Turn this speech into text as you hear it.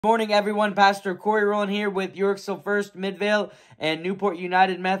Morning, everyone. Pastor Corey Rowland here with Yorksville First, Midvale, and Newport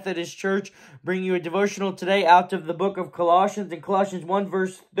United Methodist Church, bringing you a devotional today out of the book of Colossians. In Colossians 1,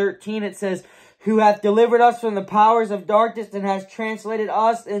 verse 13, it says, "Who hath delivered us from the powers of darkness and has translated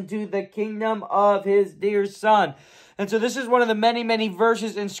us into the kingdom of his dear Son." And so this is one of the many, many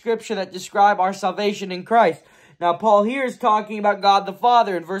verses in Scripture that describe our salvation in Christ. Now, Paul here is talking about God the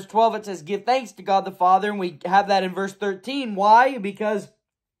Father. In verse 12, it says, "Give thanks to God the Father," and we have that in verse 13. Why? Because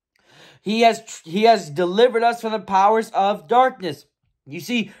He has delivered us from the powers of darkness. You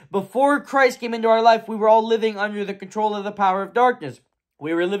see, before Christ came into our life, we were all living under the control of the power of darkness.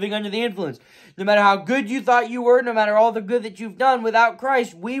 We were living under the influence. No matter how good you thought you were, no matter all the good that you've done, without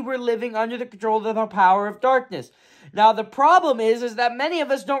Christ, we were living under the control of the power of darkness. Now, the problem is that many of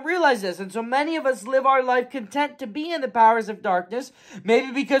us don't realize this. And so many of us live our life content to be in the powers of darkness.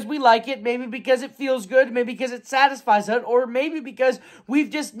 Maybe because we like it. Maybe because it feels good. Maybe because it satisfies us. Or maybe because we've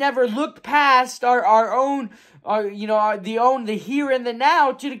just never looked past the here and the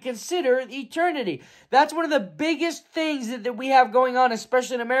now to consider eternity. That's one of the biggest things that we have going on,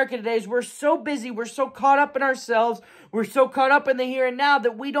 especially in America today, is we're so busy, we're so caught up in ourselves, we're so caught up in the here and now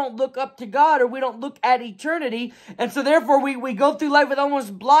that we don't look up to God or we don't look at eternity. And so therefore we go through life with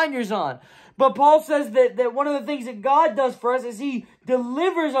almost blinders on. But Paul says that one of the things that God does for us is he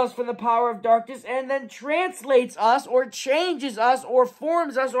delivers us from the power of darkness and then translates us or changes us or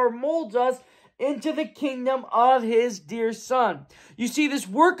forms us or molds us into the kingdom of his dear Son. You see, this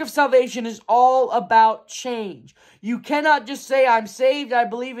work of salvation is all about change. You cannot just say, "I'm saved, I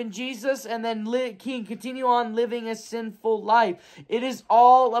believe in Jesus," and then continue on living a sinful life. It is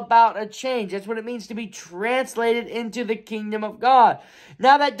all about a change. That's what it means to be translated into the kingdom of God.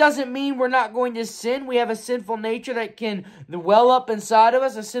 Now, that doesn't mean we're not going to sin. We have a sinful nature that can well up inside of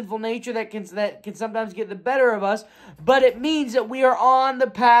us, a sinful nature that can sometimes get the better of us, but it means that we are on the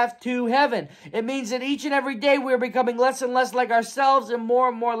path to heaven. It means that each and every day we are becoming less and less like ourselves and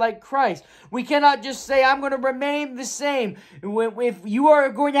more like Christ. We cannot just say, "I'm going to remain the same." If you are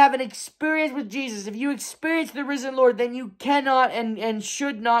going to have an experience with Jesus, if you experience the risen Lord, then you cannot and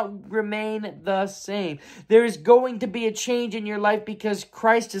should not remain the same. There is going to be a change in your life because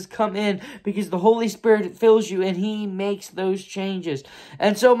Christ has come in, because the Holy Spirit fills you and he makes those changes.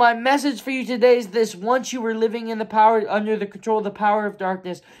 And so my message for you today is this: once you were living in the power, under the control of the power of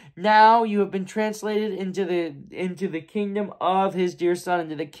darkness, now you have been translated into the kingdom of his dear Son,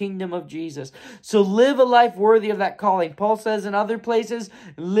 into the kingdom of Jesus. So live a life worthy of that calling. Paul says in other places,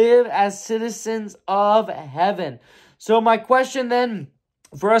 live as citizens of heaven. So my question then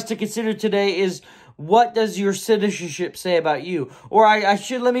for us to consider today is, what does your citizenship say about you? Or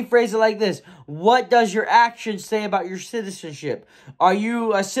let me phrase it like this: what does your actions say about your citizenship? Are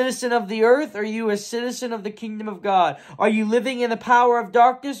you a citizen of the earth? Are you a citizen of the kingdom of God? Are you living in the power of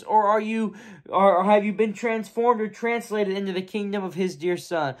darkness? Or have you been transformed or translated into the kingdom of his dear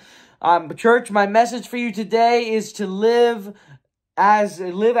Son? Church, my message for you today is to live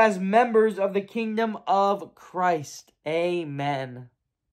as members of the kingdom of Christ. Amen.